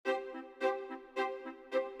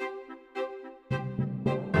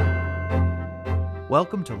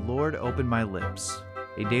Welcome to Lord Open My Lips,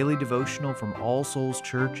 a daily devotional from All Souls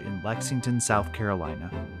Church in Lexington, South Carolina.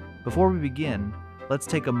 Before we begin, let's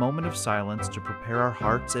take a moment of silence to prepare our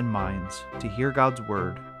hearts and minds to hear God's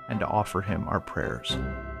word and to offer Him our prayers.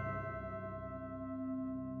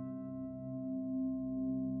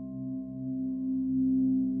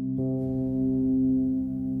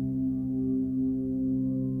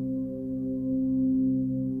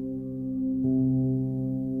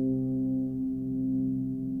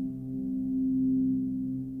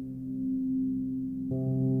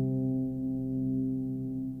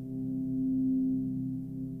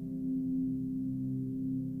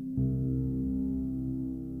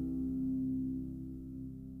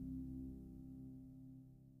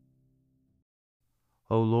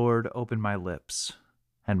 O Lord, open my lips,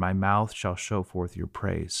 and my mouth shall show forth your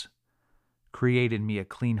praise. Create in me a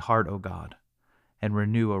clean heart, O God, and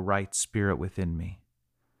renew a right spirit within me.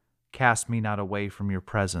 Cast me not away from your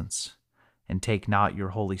presence, and take not your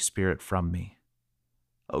Holy Spirit from me.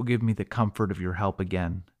 O give me the comfort of your help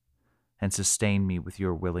again, and sustain me with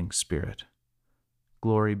your willing spirit.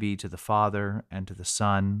 Glory be to the Father, and to the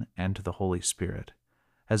Son, and to the Holy Spirit,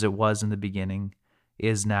 as it was in the beginning,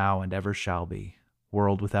 is now, and ever shall be,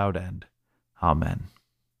 world without end. Amen.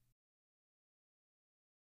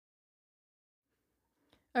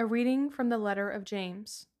 A reading from the letter of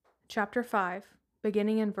James, chapter 5,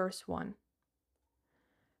 beginning in verse 1.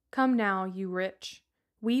 Come now, you rich,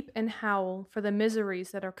 weep and howl for the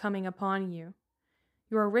miseries that are coming upon you.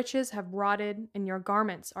 Your riches have rotted, and your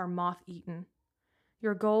garments are moth-eaten.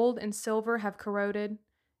 Your gold and silver have corroded,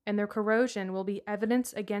 and their corrosion will be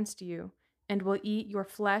evidence against you, and will eat your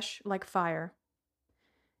flesh like fire.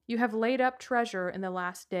 You have laid up treasure in the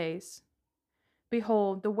last days.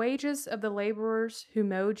 Behold, the wages of the laborers who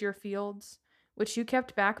mowed your fields, which you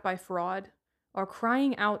kept back by fraud, are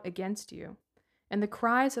crying out against you, and the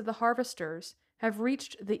cries of the harvesters have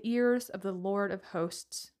reached the ears of the Lord of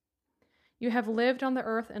hosts. You have lived on the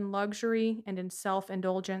earth in luxury and in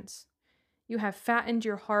self-indulgence. You have fattened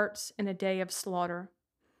your hearts in a day of slaughter.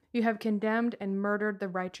 You have condemned and murdered the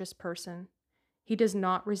righteous person. He does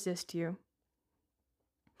not resist you.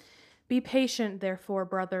 Be patient, therefore,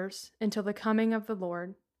 brothers, until the coming of the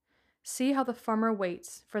Lord. See how the farmer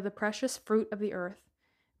waits for the precious fruit of the earth,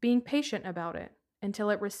 being patient about it until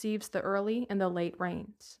it receives the early and the late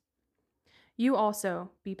rains. You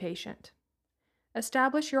also be patient.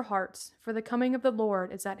 Establish your hearts, for the coming of the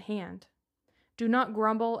Lord is at hand. Do not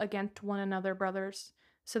grumble against one another, brothers,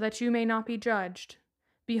 so that you may not be judged.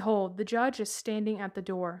 Behold, the judge is standing at the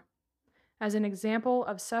door. As an example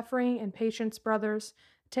of suffering and patience, brothers,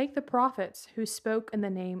 take the prophets who spoke in the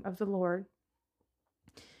name of the Lord.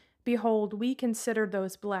 Behold, we consider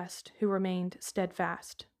those blessed who remained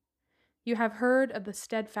steadfast. You have heard of the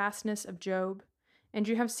steadfastness of Job, and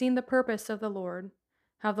you have seen the purpose of the Lord,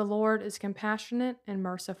 how the Lord is compassionate and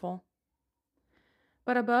merciful.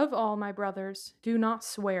 But above all, my brothers, do not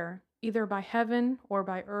swear, either by heaven or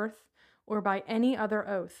by earth or by any other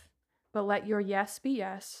oath, but let your yes be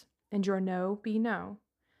yes and your no be no,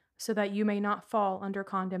 so that you may not fall under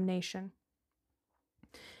condemnation.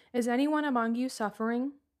 Is anyone among you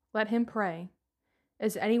suffering? Let him pray.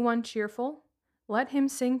 Is anyone cheerful? Let him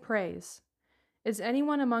sing praise. Is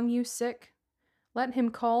anyone among you sick? Let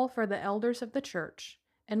him call for the elders of the church,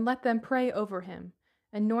 and let them pray over him,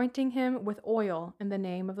 anointing him with oil in the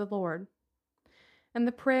name of the Lord. And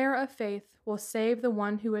the prayer of faith will save the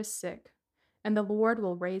one who is sick, and the Lord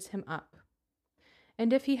will raise him up.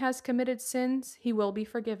 And if he has committed sins, he will be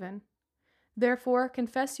forgiven. Therefore,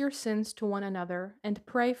 confess your sins to one another and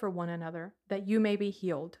pray for one another, that you may be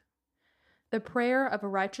healed. The prayer of a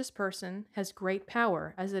righteous person has great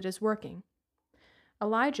power as it is working.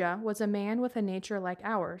 Elijah was a man with a nature like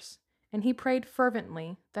ours, and he prayed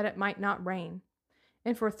fervently that it might not rain.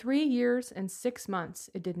 And for 3 years and 6 months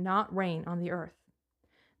it did not rain on the earth.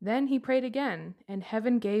 Then he prayed again, and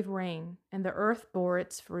heaven gave rain, and the earth bore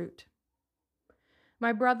its fruit.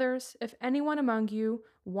 My brothers, if anyone among you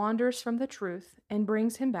wanders from the truth and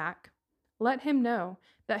brings him back, let him know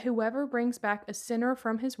that whoever brings back a sinner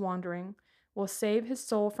from his wandering will save his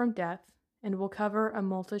soul from death and will cover a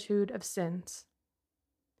multitude of sins.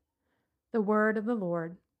 The word of the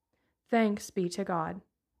Lord. Thanks be to God.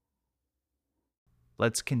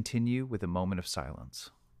 Let's continue with a moment of silence.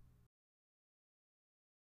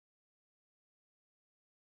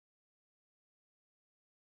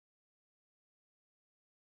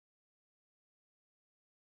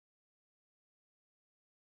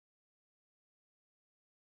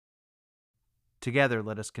 Together,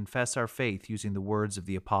 let us confess our faith using the words of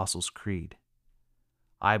the Apostles' Creed.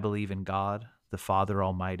 I believe in God, the Father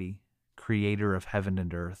Almighty, creator of heaven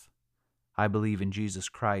and earth. I believe in Jesus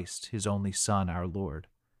Christ, his only Son, our Lord.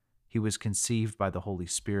 He was conceived by the Holy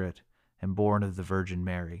Spirit and born of the Virgin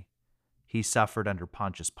Mary. He suffered under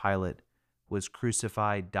Pontius Pilate, was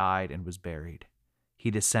crucified, died, and was buried.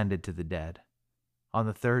 He descended to the dead. On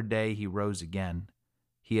the third day he rose again.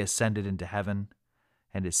 He ascended into heaven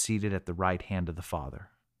and is seated at the right hand of the Father.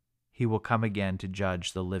 He will come again to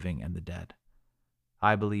judge the living and the dead.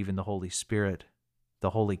 I believe in the Holy Spirit,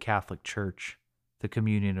 the Holy Catholic Church, the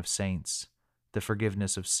communion of saints, the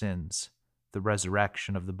forgiveness of sins, the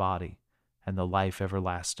resurrection of the body, and the life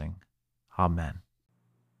everlasting. Amen.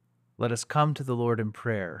 Let us come to the Lord in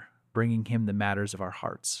prayer, bringing him the matters of our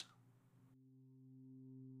hearts.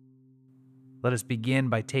 Let us begin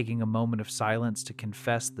by taking a moment of silence to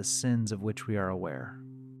confess the sins of which we are aware.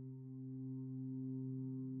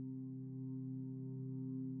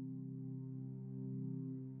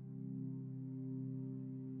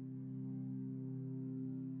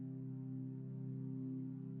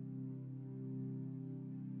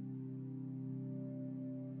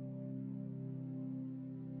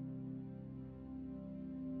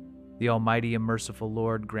 The Almighty and merciful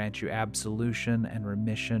Lord grant you absolution and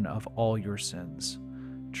remission of all your sins,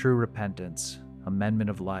 true repentance, amendment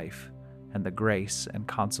of life, and the grace and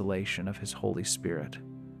consolation of his Holy Spirit.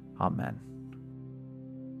 Amen.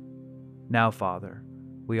 Now, Father,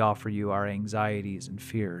 we offer you our anxieties and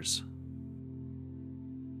fears.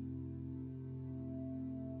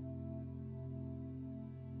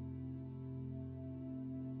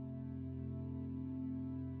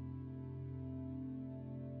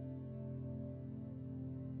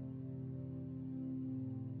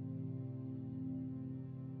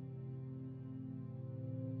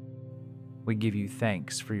 We give you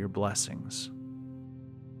thanks for your blessings.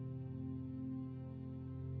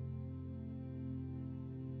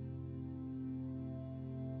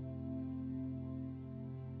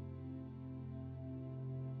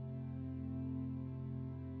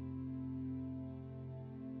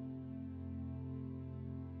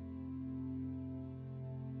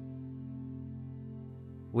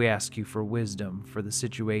 We ask you for wisdom for the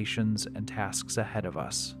situations and tasks ahead of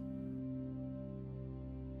us.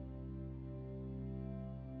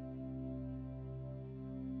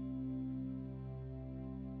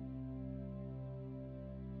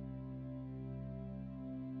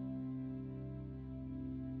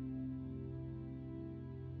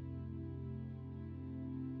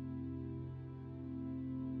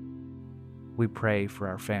 We pray for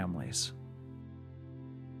our families.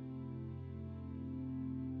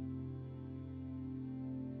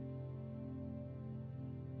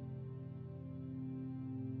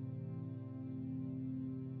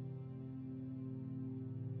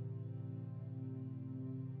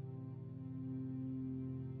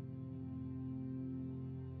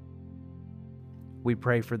 We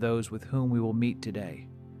pray for those with whom we will meet today,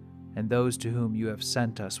 and those to whom you have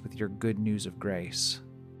sent us with your good news of grace.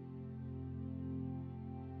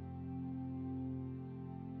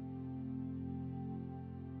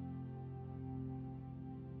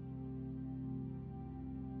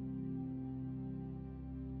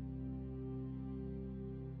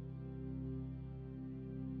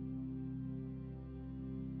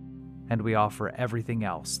 And we offer everything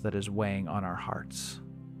else that is weighing on our hearts.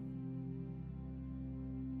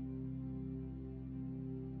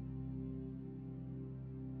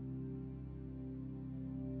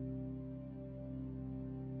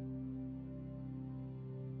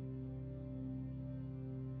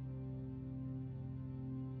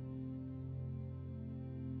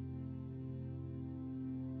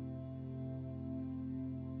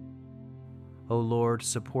 O Lord,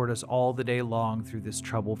 support us all the day long through this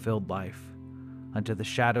trouble-filled life, until the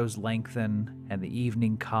shadows lengthen and the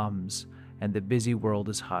evening comes, and the busy world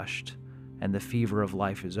is hushed, and the fever of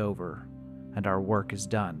life is over, and our work is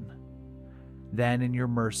done. Then in your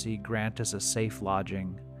mercy grant us a safe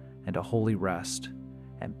lodging, and a holy rest,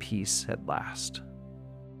 and peace at last.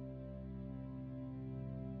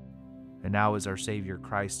 And now as our Savior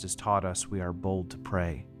Christ has taught us, we are bold to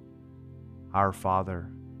pray. Our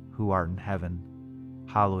Father, who art in heaven,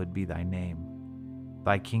 hallowed be thy name.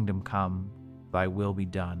 Thy kingdom come, thy will be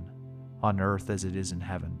done, on earth as it is in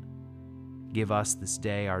heaven. Give us this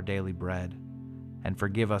day our daily bread, and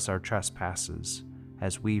forgive us our trespasses,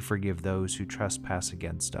 as we forgive those who trespass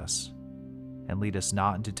against us. And lead us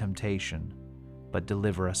not into temptation, but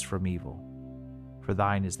deliver us from evil. For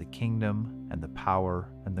thine is the kingdom, and the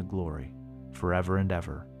power, and the glory, forever and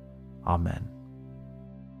ever. Amen.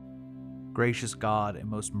 Gracious God and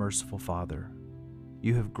most merciful Father,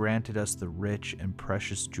 you have granted us the rich and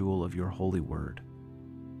precious jewel of your holy word.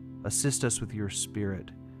 Assist us with your Spirit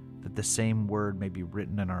that the same word may be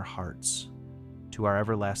written in our hearts, to our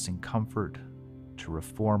everlasting comfort, to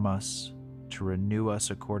reform us, to renew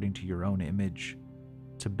us according to your own image,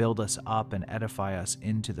 to build us up and edify us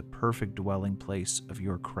into the perfect dwelling place of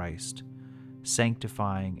your Christ,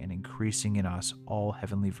 sanctifying and increasing in us all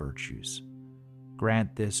heavenly virtues.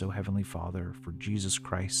 Grant this, O Heavenly Father, for Jesus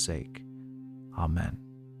Christ's sake. Amen.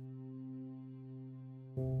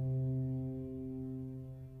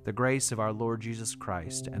 The grace of our Lord Jesus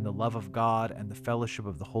Christ, and the love of God, and the fellowship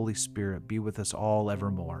of the Holy Spirit be with us all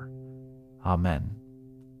evermore. Amen.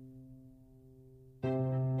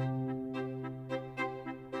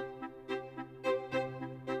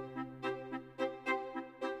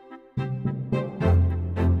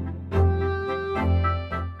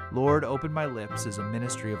 Lord, Open My Lips is a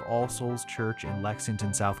ministry of All Souls Church in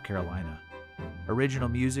Lexington, South Carolina. Original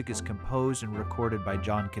music is composed and recorded by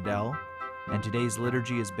John Cadell, and today's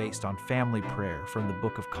liturgy is based on family prayer from the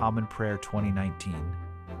Book of Common Prayer 2019.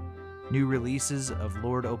 New releases of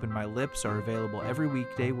Lord, Open My Lips are available every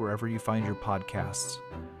weekday wherever you find your podcasts,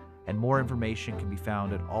 and more information can be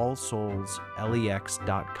found at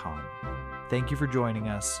allsoulslex.com. Thank you for joining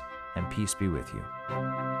us, and peace be with you.